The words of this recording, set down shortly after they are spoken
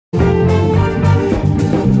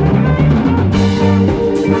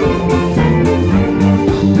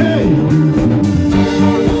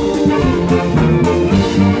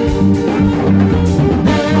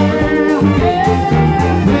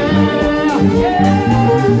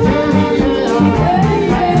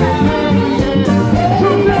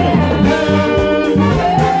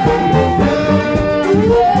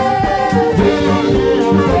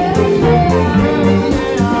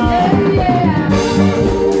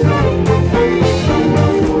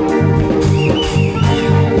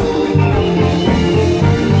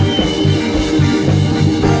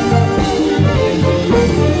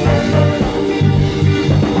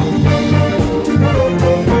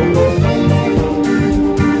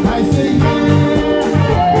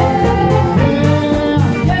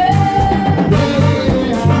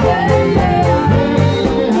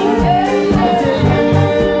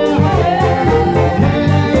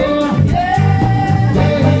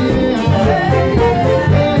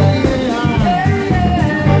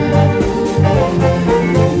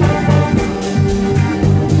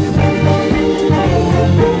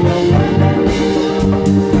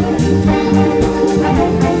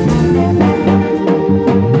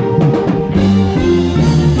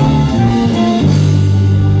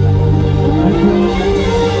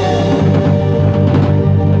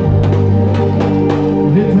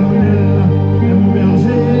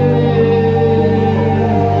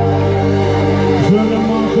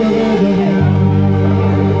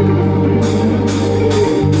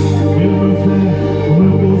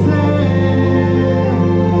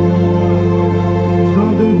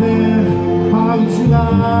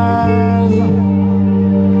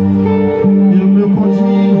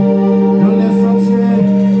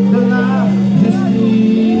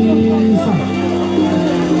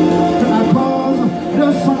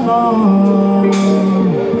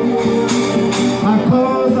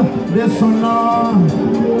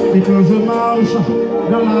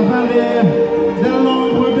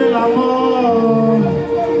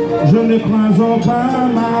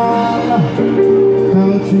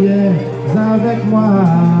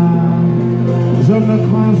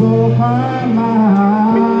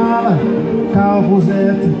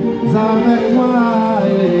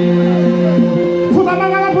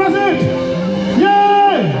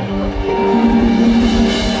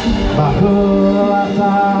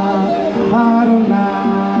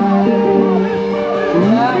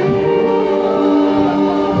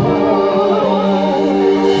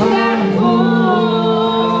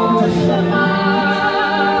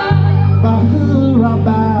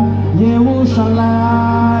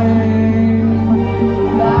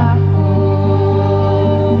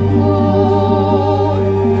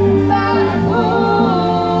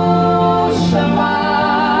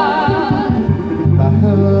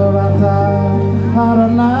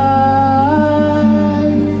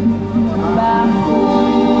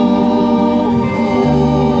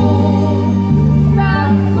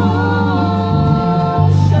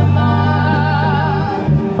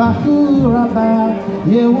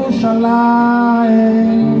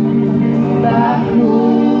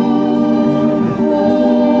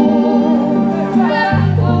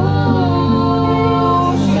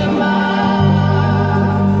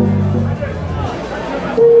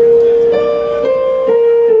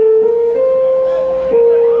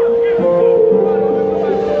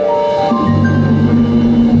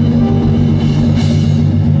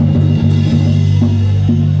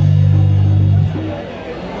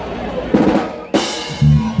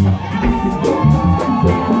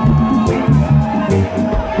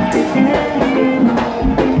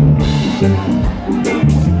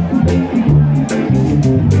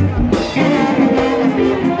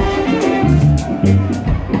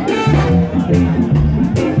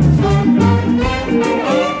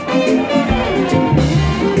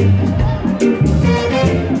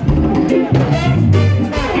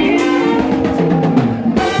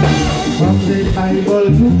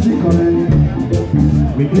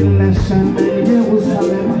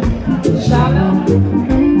Jérusalem. Shalom,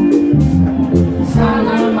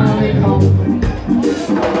 salam alaikum.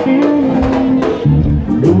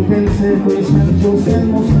 You can say Christians, Jews and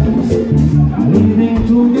Muslims living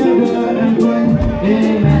together and pray,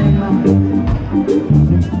 amen.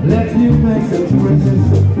 Let's give thanks and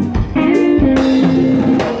praises.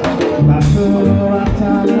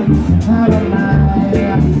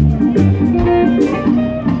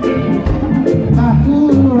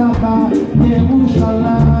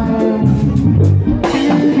 Yerusalem.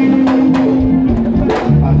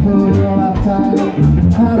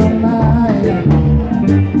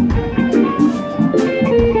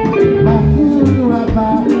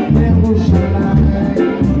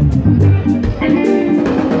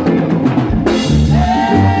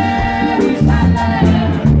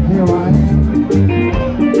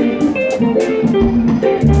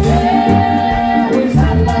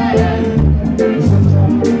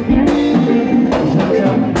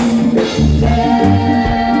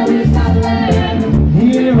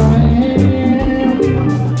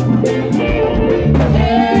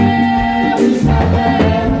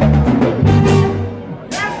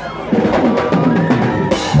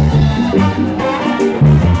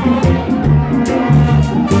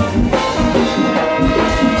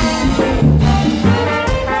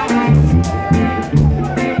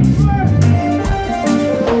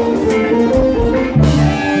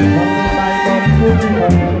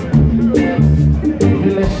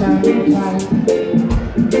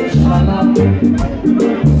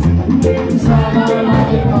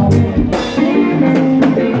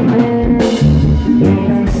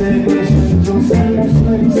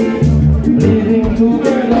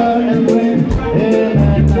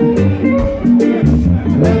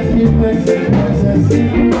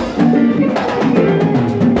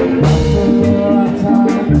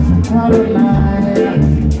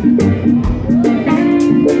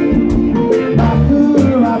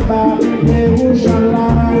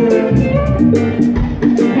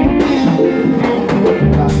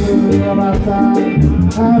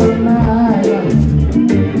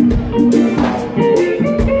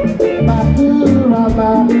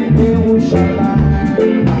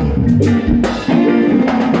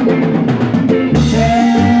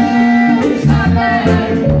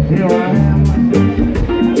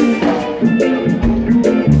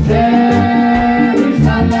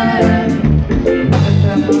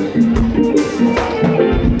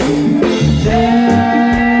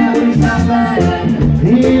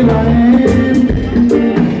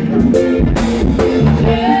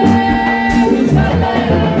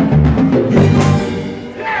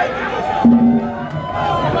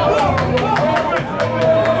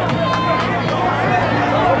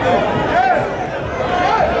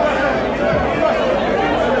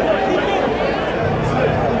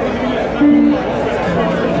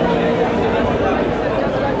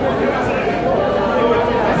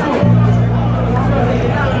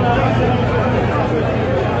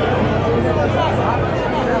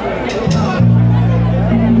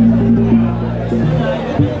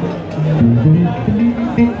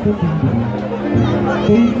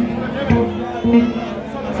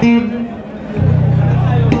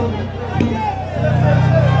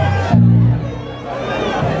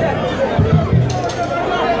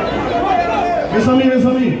 Mes amis, je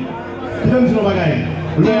vous dis nos bagailles.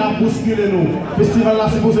 Le a bousculé nous. Le festival là,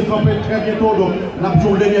 c'est pour se camper très bientôt. Donc, nous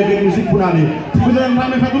avons le dernier musique pour aller. Si vous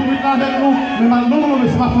avez fait tout le truc avec nous, mais non,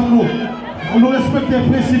 c'est pas pour nous. On doit respecter les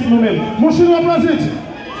principes nous-mêmes. Mon chien va placer.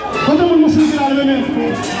 Quand mon chien qui est là,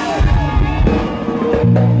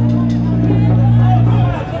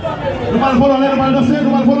 nous allons voler, nous allons danser,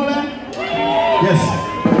 nous allons voler. Yes.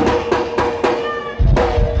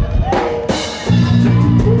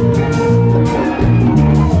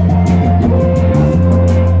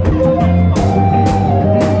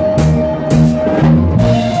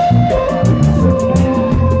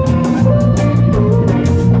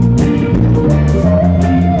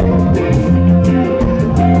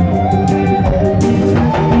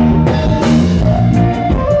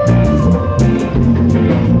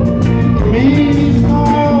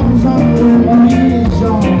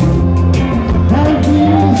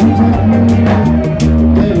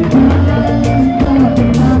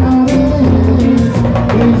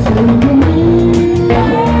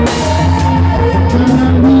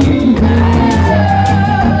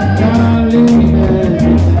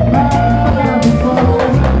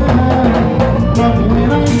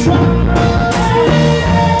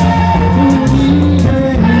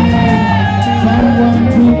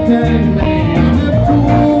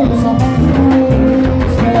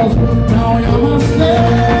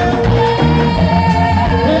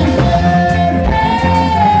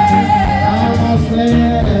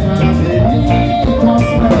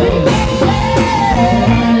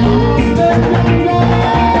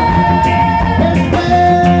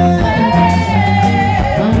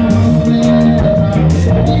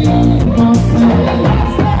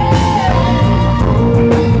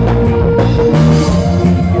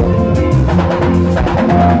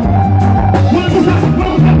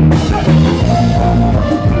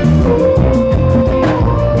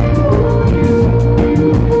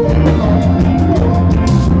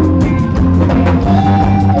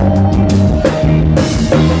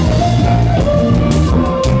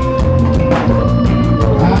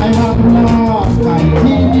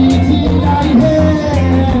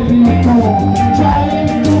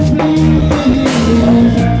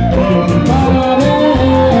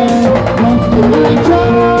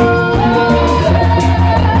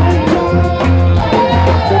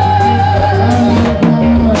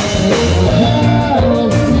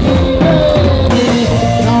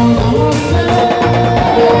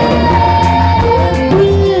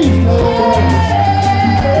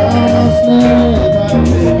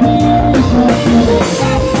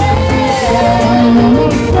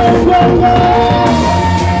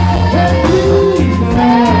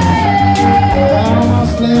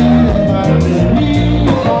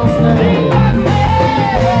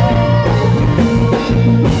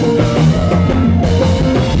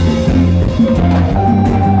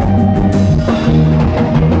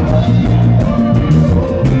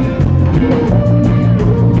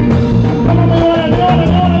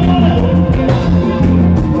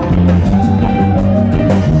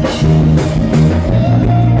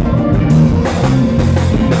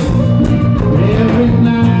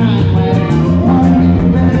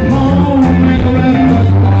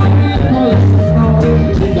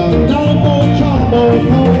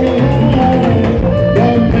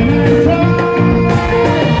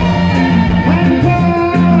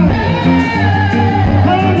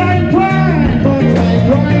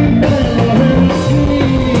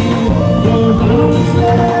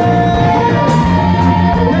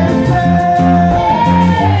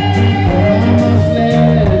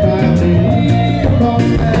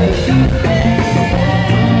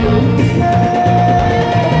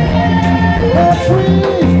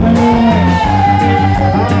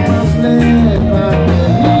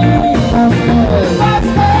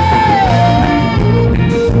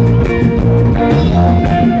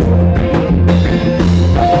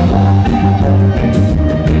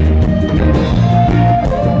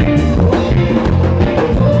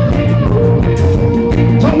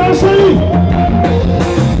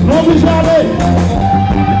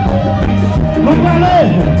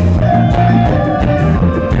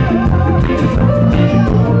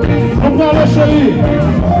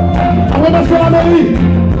 pays.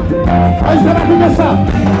 Haïtien a fait ça.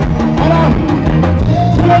 Voilà.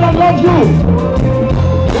 Tout le monde love you.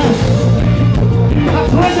 Yes.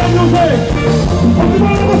 That's right, the music. On dit bon,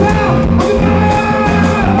 on dit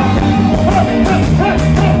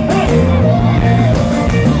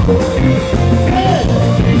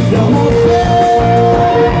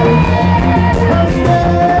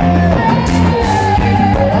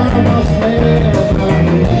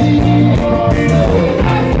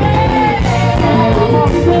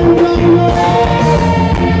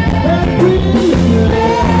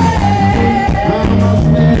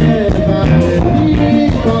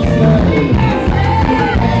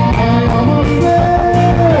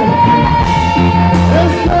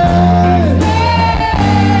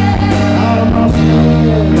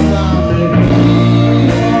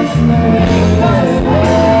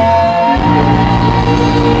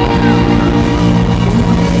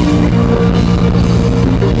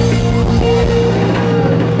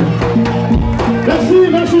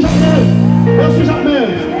Merci jakmèl.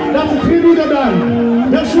 That's TRIBU DE DAN.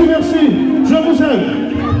 Merci, merci. Je vous aime.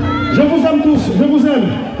 Je vous aime tous. Je vous aime.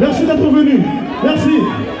 Merci d'être venus. Merci.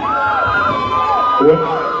 Ouais.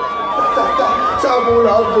 Ça vous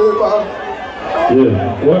l'a fait pas.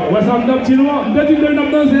 Ouais, ça me petit noir. Dès que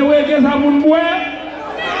nous danser, ouais, qu'est-ce que ça vous boit?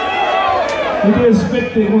 Vous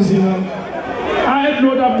respectez comme ça. Arrête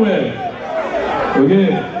l'autre après. Ok.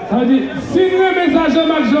 Ça veut dire, si le message de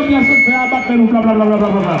Max Jean vient se faire abattre, nous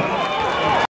blablabla.